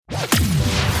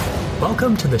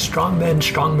Welcome to the Strong Men,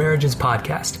 Strong Marriages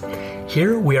podcast.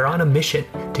 Here we are on a mission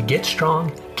to get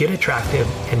strong, get attractive,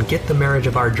 and get the marriage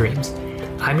of our dreams.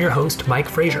 I'm your host, Mike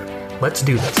Frazier. Let's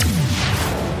do this.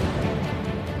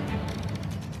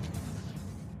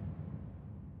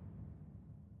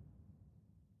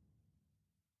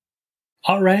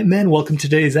 All right, men, welcome to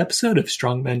today's episode of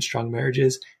Strong Men, Strong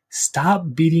Marriages.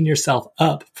 Stop beating yourself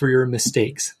up for your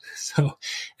mistakes. So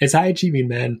as high achieving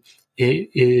men,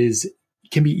 it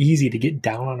can be easy to get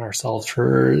down on ourselves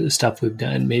for stuff we've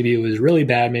done. Maybe it was really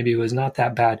bad, maybe it was not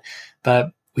that bad,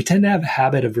 but we tend to have a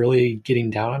habit of really getting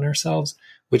down on ourselves,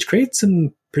 which creates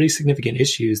some pretty significant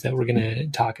issues that we're going to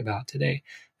talk about today.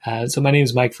 So my name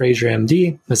is Mike Frazier,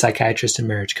 MD. I'm a psychiatrist and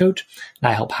marriage coach, and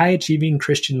I help high-achieving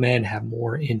Christian men have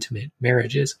more intimate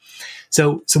marriages.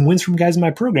 So some wins from guys in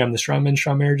my program, the Strong Men,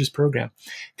 Strong Marriages program.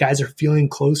 Guys are feeling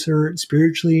closer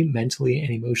spiritually, mentally,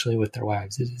 and emotionally with their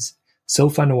wives. It is so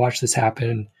fun to watch this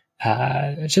happen.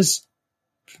 I'm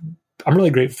really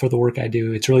grateful for the work I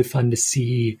do. It's really fun to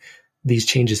see these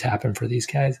changes happen for these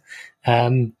guys.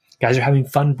 Guys are having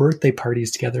fun birthday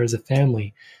parties together as a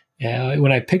family.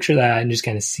 When I picture that and just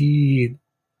kind of see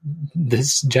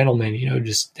this gentleman,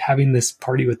 just having this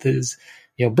party with his,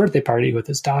 birthday party with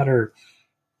his daughter,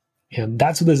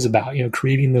 that's what this is about,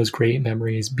 creating those great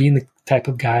memories, being the type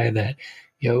of guy that,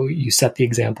 you set the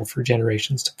example for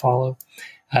generations to follow.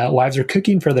 Wives are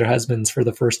cooking for their husbands for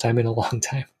the first time in a long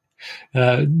time.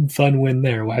 Fun win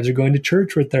there. Wives are going to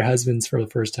church with their husbands for the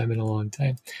first time in a long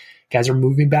time. Guys are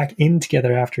moving back in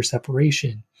together after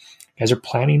separation. Guys are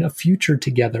planning a future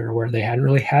together where they hadn't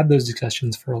really had those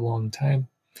discussions for a long time.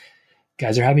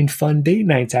 Guys are having fun date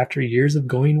nights after years of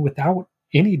going without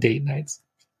any date nights.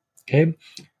 Okay.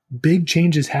 Big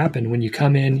changes happen when you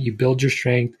come in, you build your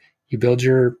strength, you build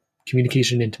your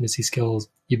communication and intimacy skills,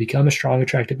 you become a strong,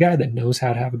 attractive guy that knows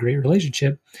how to have a great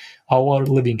relationship, all while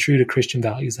living true to Christian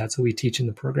values. That's what we teach in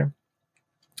the program.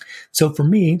 So for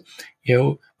me,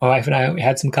 my wife and I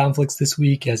had some conflicts this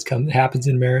week, as happens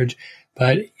in marriage,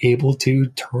 but able to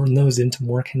turn those into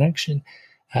more connection.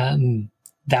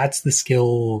 That's the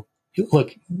skill.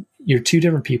 Look, you're two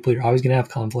different people. You're always going to have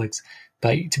conflicts,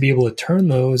 but to be able to turn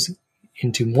those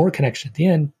into more connection at the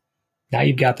end, now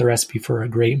you've got the recipe for a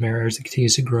great marriage that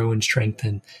continues to grow and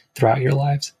strengthen throughout your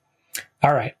lives.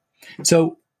 All right.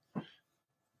 So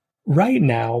right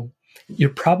now, you're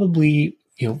probably,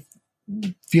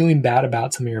 feeling bad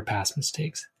about some of your past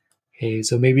mistakes. Okay.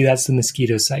 So maybe that's the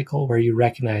mosquito cycle where you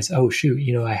recognize, oh,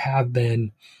 shoot, I have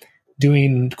been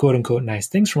doing quote unquote nice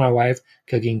things for my wife,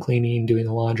 cooking, cleaning, doing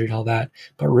the laundry and all that.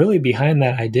 But really behind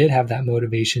that, I did have that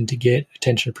motivation to get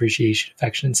attention, appreciation,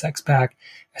 affection, and sex back.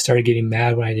 I started getting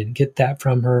mad when I didn't get that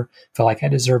from her, felt like I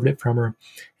deserved it from her.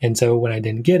 And so when I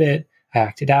didn't get it, I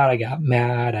acted out, I got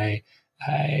mad, I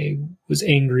was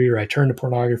angry, or I turned to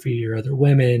pornography or other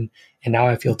women. And now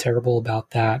I feel terrible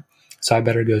about that. So I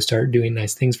better go start doing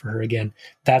nice things for her again.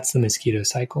 That's the mosquito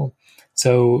cycle.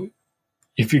 So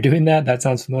if you're doing that, that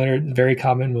sounds familiar, very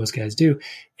common, most guys do.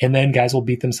 And then guys will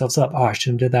beat themselves up. Oh, I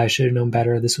shouldn't have did that. I should have known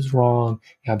better. This was wrong.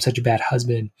 I'm such a bad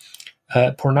husband.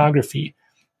 Pornography.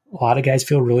 A lot of guys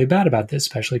feel really bad about this,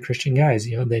 especially Christian guys.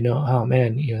 They know, oh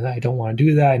man, I don't want to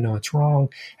do that. I know it's wrong.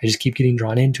 I just keep getting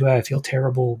drawn into it. I feel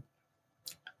terrible.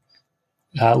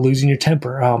 Losing your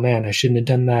temper. Oh man, I shouldn't have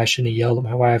done that. I shouldn't have yelled at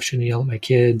my wife. Shouldn't have yelled at my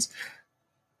kids.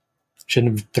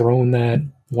 Shouldn't have thrown that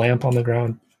lamp on the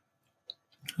ground.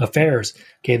 Affairs.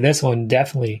 Okay, this one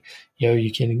definitely,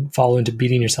 you can fall into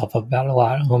beating yourself up about it a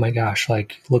lot. Oh my gosh,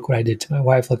 look what I did to my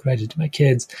wife, look what I did to my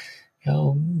kids.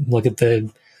 Look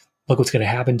what's going to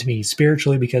happen to me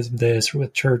spiritually because of this, or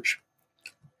with church.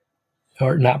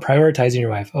 Or not prioritizing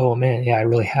your wife. Oh man, yeah, I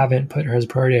really haven't put her as a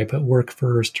priority. I put work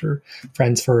first, or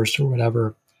friends first, or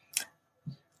whatever.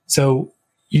 So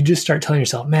you just start telling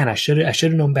yourself, man, I should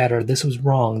have known better. This was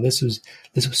wrong. This was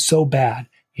so bad.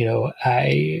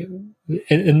 And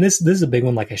this is a big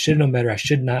one. I should have known better. I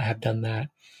should not have done that.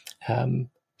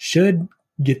 Should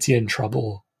gets you in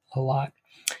trouble a lot.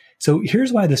 So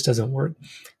here's why this doesn't work.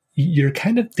 You're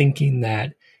kind of thinking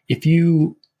that if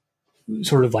you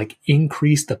sort of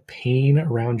increase the pain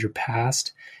around your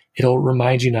past, it'll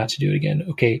remind you not to do it again.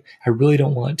 Okay, I really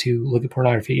don't want to look at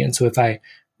pornography again. So if I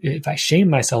shame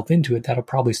myself into it, that'll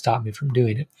probably stop me from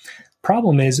doing it.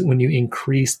 Problem is when you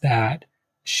increase that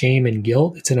shame and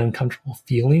guilt, it's an uncomfortable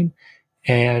feeling,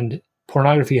 and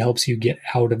pornography helps you get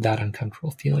out of that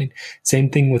uncomfortable feeling. Same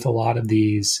thing with a lot of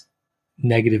these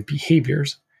negative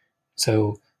behaviors.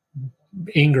 So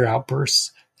anger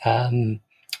outbursts, like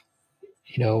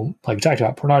we talked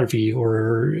about pornography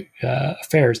or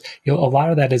affairs, a lot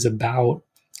of that is about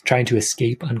trying to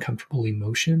escape uncomfortable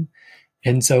emotion.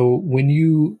 And so when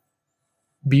you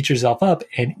beat yourself up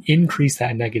and increase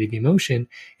that negative emotion,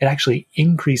 it actually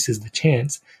increases the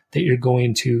chance that you're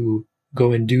going to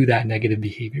go and do that negative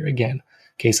behavior again.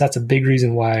 Okay, so that's a big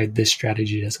reason why this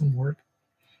strategy doesn't work.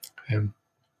 Okay.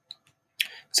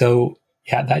 So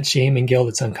yeah, that shame and guilt,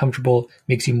 it's uncomfortable,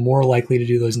 makes you more likely to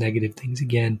do those negative things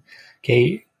again.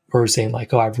 Okay, or saying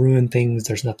like, oh, I've ruined things,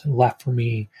 there's nothing left for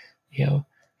me.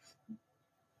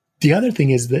 The other thing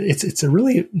is that it's a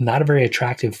really not a very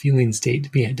attractive feeling state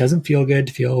to be in. It doesn't feel good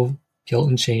to feel guilt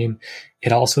and shame.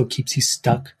 It also keeps you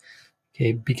stuck,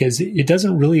 okay, because it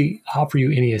doesn't really offer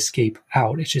you any escape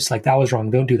out. It's just like, that was wrong.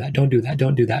 Don't do that. Don't do that.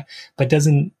 Don't do that. But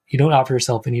you don't offer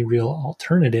yourself any real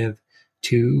alternative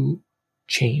to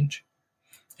change.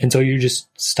 And so you're just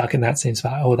stuck in that same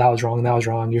spot. Oh, that was wrong. That was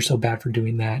wrong. You're so bad for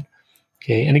doing that.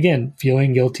 Okay. And again,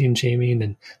 feeling guilty and shaming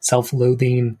and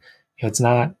self-loathing, it's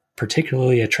not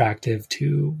particularly attractive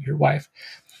to your wife.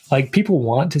 Like, people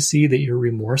want to see that you're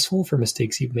remorseful for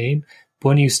mistakes you've made, but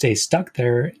when you stay stuck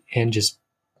there and just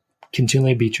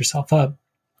continually beat yourself up,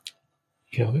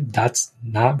 that's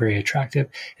not very attractive.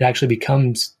 It actually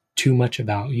becomes too much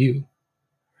about you,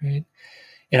 right?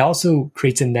 It also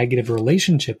creates a negative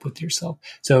relationship with yourself.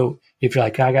 So if you're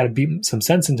like, I got to beat some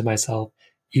sense into myself,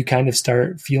 you kind of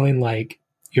start feeling like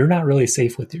you're not really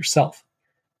safe with yourself.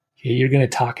 You're going to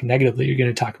talk negatively. You're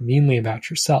going to talk meanly about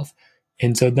yourself.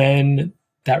 And so then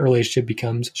that relationship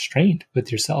becomes strained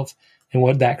with yourself. And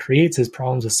what that creates is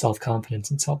problems with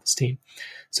self-confidence and self-esteem.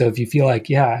 So if you feel like,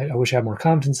 yeah, I wish I had more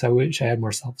confidence, I wish I had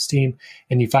more self-esteem,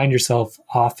 and you find yourself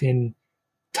often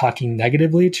talking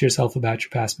negatively to yourself about your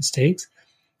past mistakes,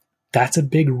 that's a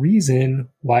big reason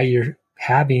why you're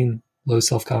having low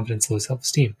self-confidence, low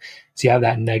self-esteem. So you have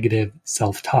that negative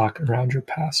self-talk around your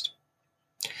past.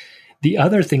 The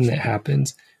other thing that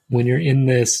happens when you're in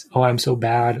this, oh, I'm so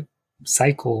bad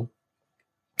cycle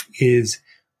is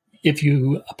if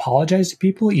you apologize to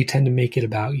people, you tend to make it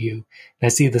about you. And I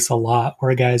see this a lot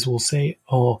where guys will say,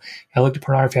 oh, I looked at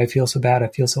pornography, I feel so bad, I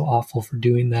feel so awful for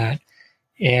doing that.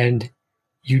 And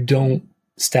you don't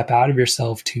step out of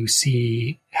yourself to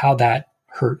see how that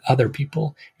hurt other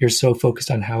people. You're so focused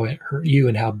on how it hurt you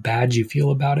and how bad you feel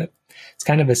about it. It's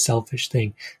kind of a selfish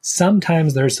thing.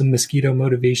 Sometimes there's some mosquito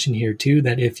motivation here too,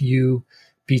 that if you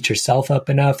beat yourself up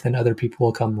enough, then other people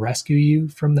will come rescue you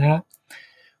from that,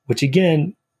 which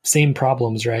again, same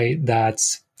problems, right?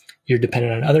 That's you're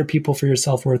dependent on other people for your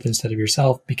self-worth instead of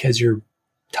yourself because you're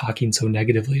talking so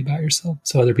negatively about yourself.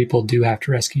 So other people do have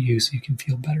to rescue you so you can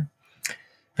feel better,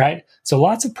 right? So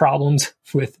lots of problems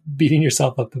with beating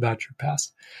yourself up about your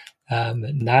past.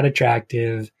 Not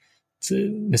attractive. It's a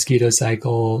mosquito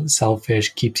cycle,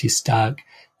 selfish, keeps you stuck.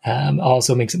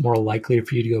 Also makes it more likely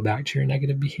for you to go back to your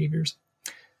negative behaviors.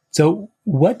 So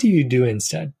what do you do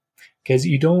instead? Because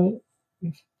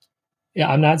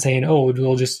I'm not saying, oh,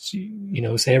 we'll just,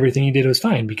 say everything you did was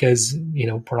fine because,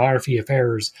 pornography,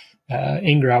 affairs,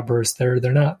 anger outbursts, they're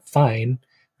not fine,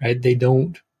 right? They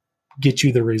don't get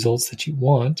you the results that you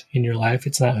want in your life.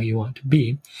 It's not who you want to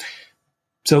be.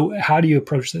 So how do you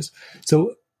approach this?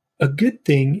 So a good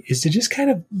thing is to just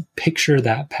kind of picture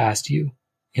that past you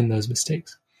in those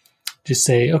mistakes. Just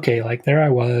say, okay, like there I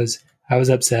was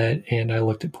upset and I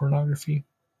looked at pornography.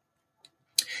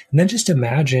 And then just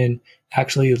imagine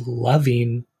actually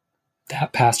loving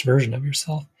that past version of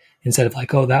yourself instead of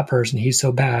like, oh, that person, he's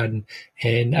so bad.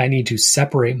 And I need to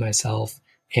separate myself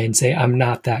and say, I'm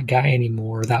not that guy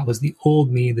anymore. That was the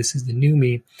old me. This is the new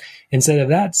me. Instead of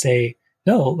that, say,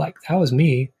 no, like that was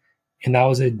me. And that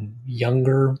was a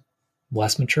younger,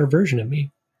 less mature version of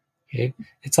me. Okay.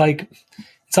 It's like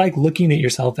looking at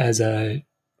yourself as a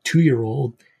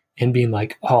 2-year-old and being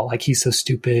like, oh, like he's so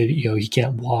stupid. He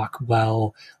can't walk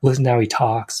well. Listen to how he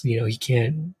talks.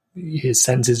 His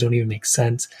sentences don't even make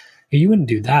sense. You wouldn't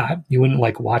do that. You wouldn't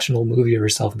like watch an old movie of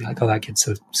yourself and be like, oh, that kid's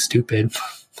so stupid.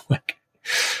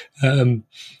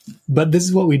 But this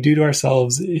is what we do to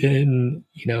ourselves in,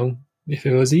 if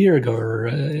it was a year ago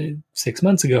or 6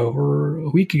 months ago or a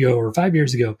week ago or 5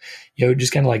 years ago,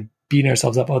 just kind of like beating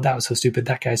ourselves up. Oh, that was so stupid.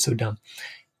 That guy's so dumb.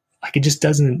 Like it just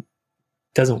doesn't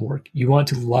work. You want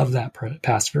to love that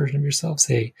past version of yourself.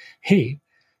 Say, hey,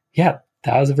 yeah,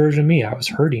 that was a version of me. I was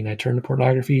hurting. I turned to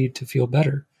pornography to feel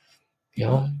better.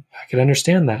 I could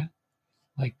understand that.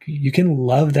 Like you can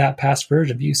love that past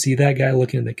version. If you see that guy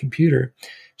looking at the computer,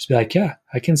 just be like, yeah,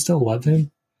 I can still love him.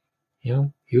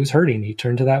 He was hurting. He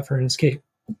turned to that for an escape.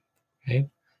 Okay.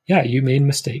 Yeah, you made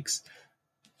mistakes,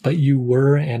 but you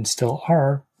were and still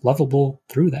are lovable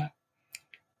through that.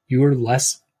 You were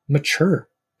less mature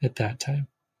at that time.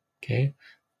 Okay.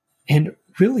 And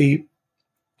really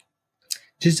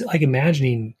just like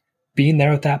imagining being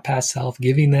there with that past self,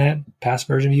 giving that past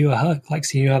version of you a hug, like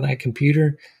seeing you on that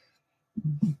computer,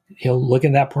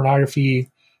 looking at that pornography,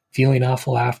 feeling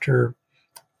awful after,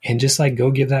 and just like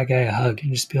go give that guy a hug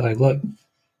and just be like, look,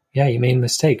 yeah, you made a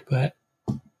mistake, but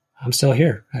I'm still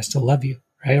here. I still love you,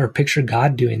 right? Or picture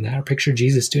God doing that, or picture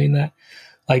Jesus doing that.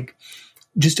 Like,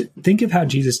 just think of how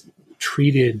Jesus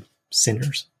treated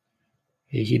sinners.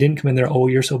 He didn't come in there, oh,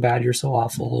 you're so bad, you're so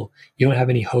awful, you don't have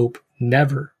any hope.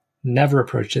 Never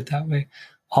approached it that way.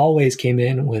 Always came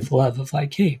in with love of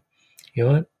like, hey, you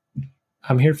know what?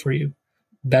 I'm here for you.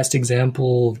 Best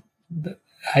example,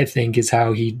 I think, is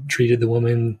how he treated the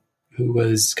woman who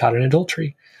was caught in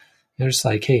adultery. Just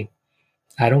like, hey,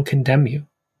 I don't condemn you,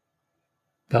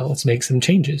 but let's make some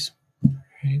changes.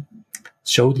 Right?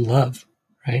 Showed love,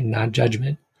 right? Not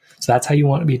judgment. So that's how you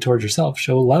want to be towards yourself.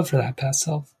 Show love for that past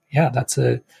self. Yeah, that's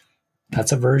a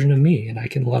version of me, and I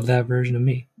can love that version of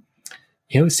me.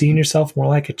 Seeing yourself more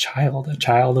like a child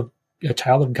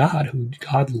of God, who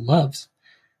God loves,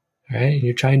 right? And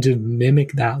you're trying to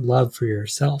mimic that love for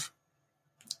yourself.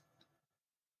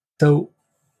 So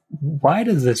why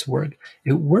does this work?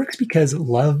 It works because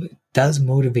love does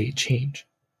motivate change.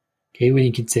 Okay, when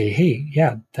you can say, hey,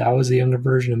 yeah, that was the younger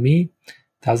version of me,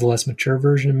 that was a less mature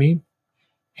version of me,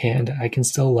 and I can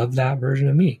still love that version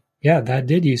of me. Yeah, that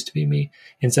did used to be me.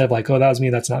 Instead of like, oh, that was me,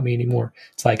 that's not me anymore.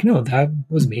 It's like, no, that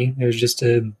was me. It was just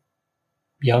a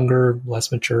younger,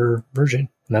 less mature version.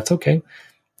 And that's okay.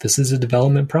 This is a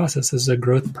development process. This is a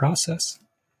growth process.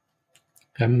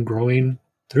 I'm growing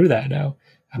through that now.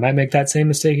 I might make that same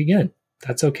mistake again.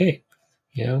 That's okay.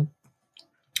 In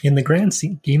the grand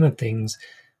scheme of things,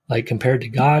 like compared to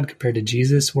God, compared to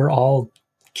Jesus, we're all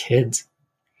kids.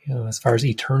 As far as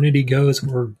eternity goes,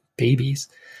 we're babies.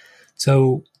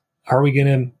 So are we going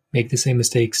to make the same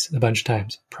mistakes a bunch of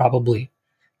times? Probably.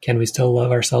 Can we still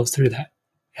love ourselves through that?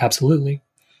 Absolutely.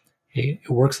 It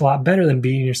works a lot better than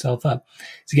beating yourself up.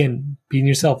 So again, beating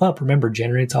yourself up, remember,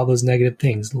 generates all those negative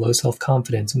things, low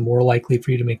self-confidence, more likely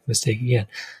for you to make the mistake again.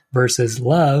 Versus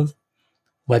love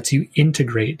lets you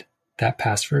integrate that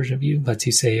past version of you, lets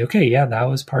you say, okay, yeah, that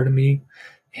was part of me,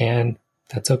 and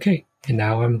that's okay. And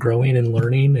now I'm growing and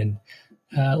learning and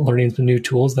learning some new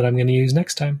tools that I'm going to use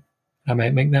next time. I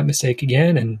might make that mistake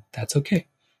again, and that's okay.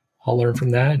 I'll learn from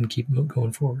that and keep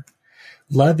going forward.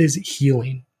 Love is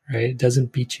healing, right? It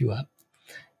doesn't beat you up.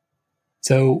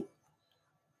 So,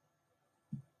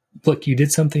 look, you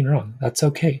did something wrong. That's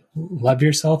okay. Love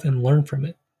yourself and learn from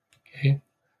it. Okay.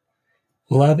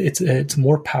 Love, it's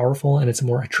more powerful and it's a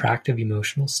more attractive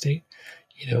emotional state.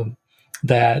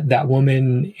 That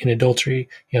woman in adultery,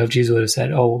 if Jesus would have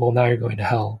said, oh, well, now you're going to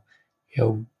hell,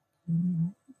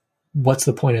 what's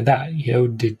the point of that?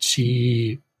 Did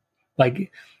she, like,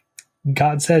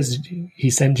 God says he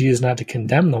sent Jesus not to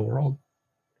condemn the world,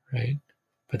 right?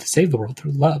 But to save the world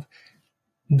through love.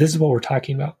 This is what we're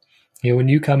talking about. When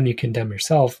you come and you condemn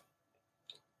yourself,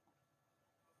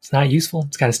 it's not useful.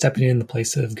 It's kind of stepping in the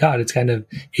place of God. It's kind of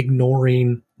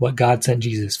ignoring what God sent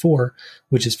Jesus for,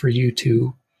 which is for you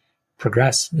to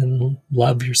progress and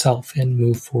love yourself and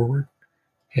move forward,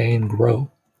 okay, and grow.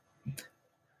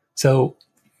 So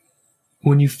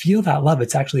when you feel that love,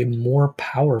 it's actually more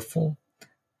powerful.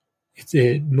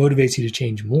 It motivates you to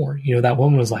change more. That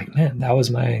woman was like, man, that was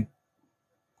my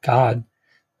God,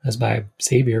 as my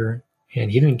Savior,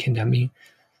 and he didn't condemn me.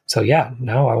 So yeah,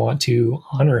 now I want to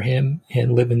honor him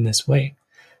and live in this way.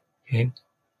 Okay.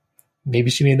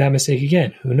 Maybe she made that mistake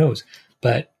again. Who knows?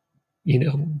 But,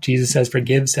 Jesus says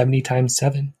forgive 70 times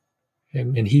 7.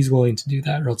 And he's willing to do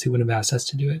that, or else he wouldn't have asked us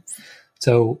to do it.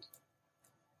 So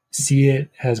see it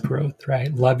as growth,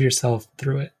 right? Love yourself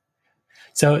through it.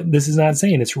 So this is not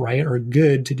saying it's right or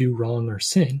good to do wrong or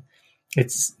sin.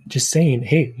 It's just saying,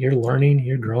 hey, you're learning,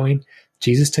 you're growing.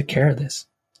 Jesus took care of this.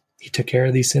 He took care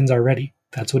of these sins already.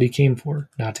 That's what he came for,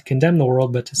 not to condemn the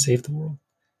world, but to save the world.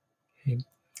 Okay.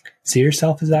 See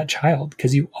yourself as that child,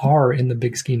 because you are in the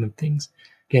big scheme of things.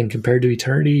 Again, compared to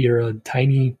eternity, you're a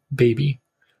tiny baby.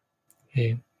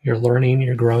 Okay. You're learning,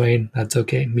 you're growing. That's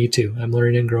okay. Me too. I'm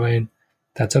learning and growing.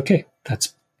 That's okay.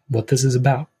 That's what this is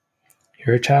about.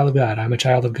 You're a child of God. I'm a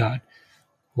child of God.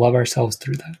 Love ourselves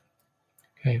through that.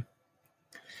 Okay.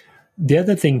 The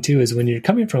other thing too is when you're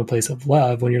coming from a place of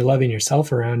love, when you're loving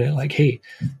yourself around it, like, hey,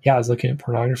 yeah, I was looking at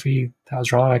pornography. That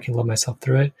was wrong. I can love myself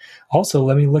through it. Also,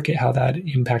 let me look at how that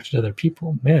impacted other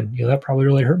people. Man, that probably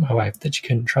really hurt my wife that she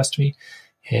couldn't trust me.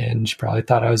 And she probably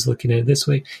thought I was looking at it this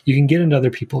way. You can get into other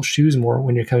people's shoes more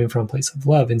when you're coming from a place of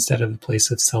love instead of a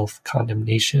place of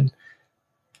self-condemnation.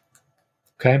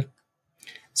 Okay.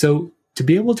 So to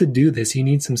be able to do this, you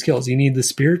need some skills. You need the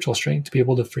spiritual strength to be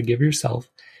able to forgive yourself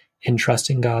and trust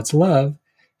in God's love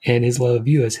and his love of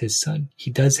you as his son.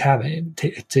 He does have it.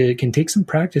 It can take some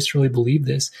practice to really believe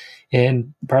this.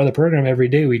 And part of the program, every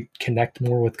day we connect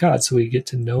more with God. So we get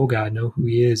to know God, know who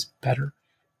he is better.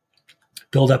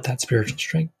 Build up that spiritual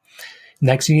strength.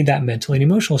 Next, you need that mental and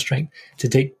emotional strength to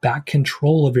take back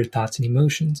control of your thoughts and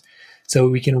emotions. So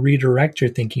we can redirect your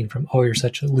thinking from, oh, you're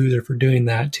such a loser for doing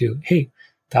that, to, hey,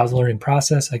 that was a learning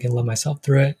process. I can love myself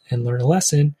through it and learn a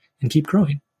lesson and keep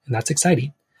growing. And that's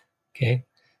exciting. Okay.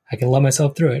 I can love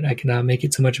myself through it. I cannot make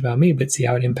it so much about me, but see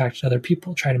how it impacted other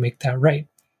people. Try to make that right.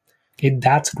 Okay.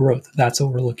 That's growth. That's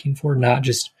what we're looking for. Not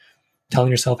just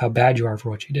telling yourself how bad you are for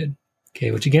what you did.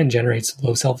 Okay. Which again generates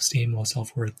low self-esteem, low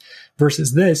self-worth,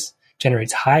 versus this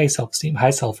generates high self-esteem,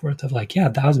 high self-worth of like, yeah,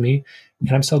 that was me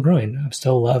and I'm still growing. I'm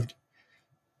still loved.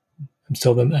 I'm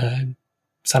still the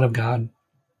son of God,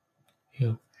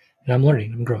 and I'm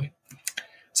learning, I'm growing.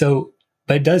 So,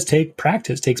 but it does take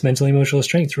practice, takes mental, emotional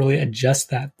strength to really adjust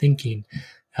that thinking,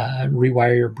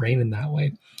 rewire your brain in that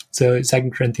way. So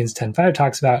 2 Corinthians 10:5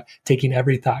 talks about taking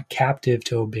every thought captive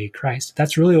to obey Christ.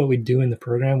 That's really what we do in the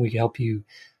program. We help you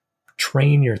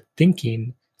train your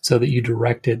thinking so that you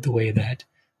direct it the way that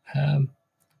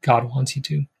God wants you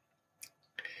to.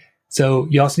 So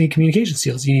you also need communication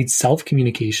skills. You need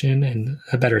self-communication and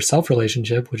a better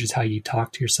self-relationship, which is how you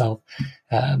talk to yourself.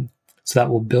 So that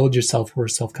will build your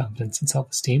self-worth, self-confidence, and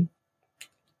self-esteem.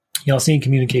 You also need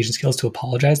communication skills to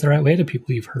apologize the right way to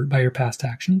people you've hurt by your past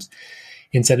actions,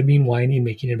 instead of being whiny and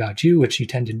making it about you, which you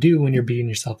tend to do when you're beating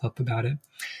yourself up about it.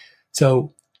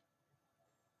 So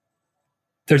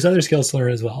there's other skills to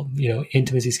learn as well.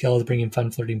 Intimacy skills, bringing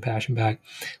fun, flirting, passion back.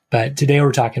 But today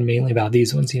we're talking mainly about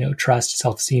these ones, trust,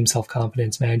 self-esteem,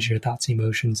 self-confidence, managing your thoughts and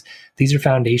emotions. These are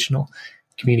foundational.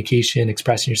 Communication,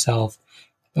 expressing yourself,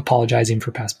 apologizing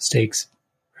for past mistakes,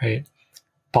 right?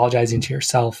 Apologizing to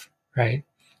yourself, right?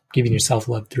 Giving yourself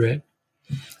love through it.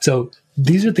 So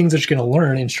these are things that you're going to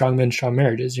learn in Strong Men, Strong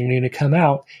Marriages. You're going to come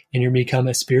out and you're going to become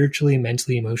a spiritually,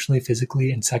 mentally, emotionally,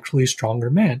 physically, and sexually stronger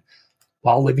man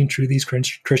while living true to these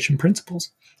Christian principles.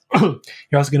 You're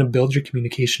also going to build your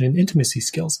communication and intimacy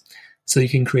skills so you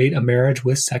can create a marriage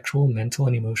with sexual, mental,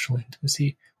 and emotional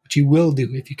intimacy, which you will do.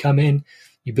 If you come in,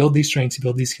 you build these strengths, you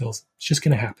build these skills, it's just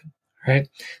going to happen. All right.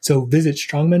 So visit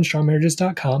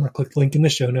strongmenstrongmarriages.com or click the link in the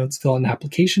show notes, fill out an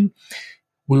application.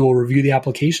 We will review the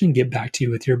application and get back to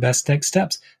you with your best next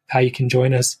steps, how you can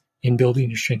join us in building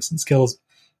your strengths and skills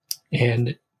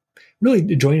and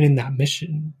really join in that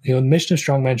mission. The mission of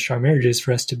Strong Men, Strong Marriages is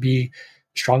for us to be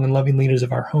strong and loving leaders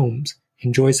of our homes,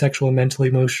 enjoy sexual, mental,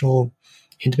 emotional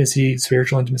intimacy,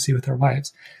 spiritual intimacy with our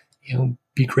wives,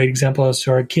 be great examples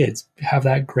to our kids, have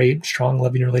that great, strong,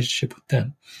 loving relationship with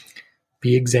them.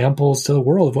 Be examples to the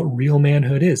world of what real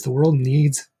manhood is. The world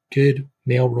needs good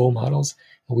male role models,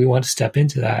 and we want to step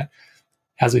into that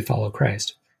as we follow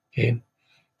Christ. Okay,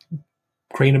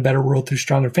 creating a better world through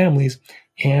stronger families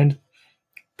and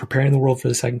preparing the world for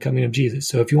the second coming of Jesus.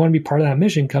 So if you want to be part of that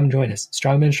mission, come join us.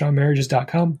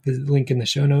 strongmenstrongmarriages.com. Visit the link in the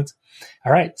show notes.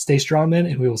 All right, stay strong, men,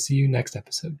 and we will see you next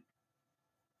episode.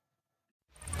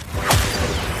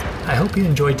 I hope you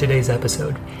enjoyed today's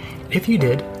episode. If you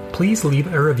did, please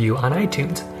leave a review on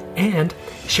iTunes and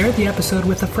share the episode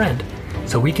with a friend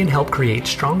so we can help create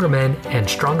stronger men and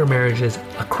stronger marriages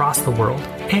across the world.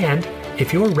 And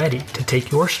if you're ready to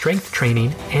take your strength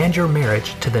training and your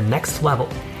marriage to the next level,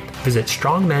 visit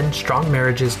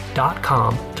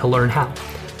strongmenstrongmarriages.com to learn how.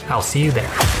 I'll see you there.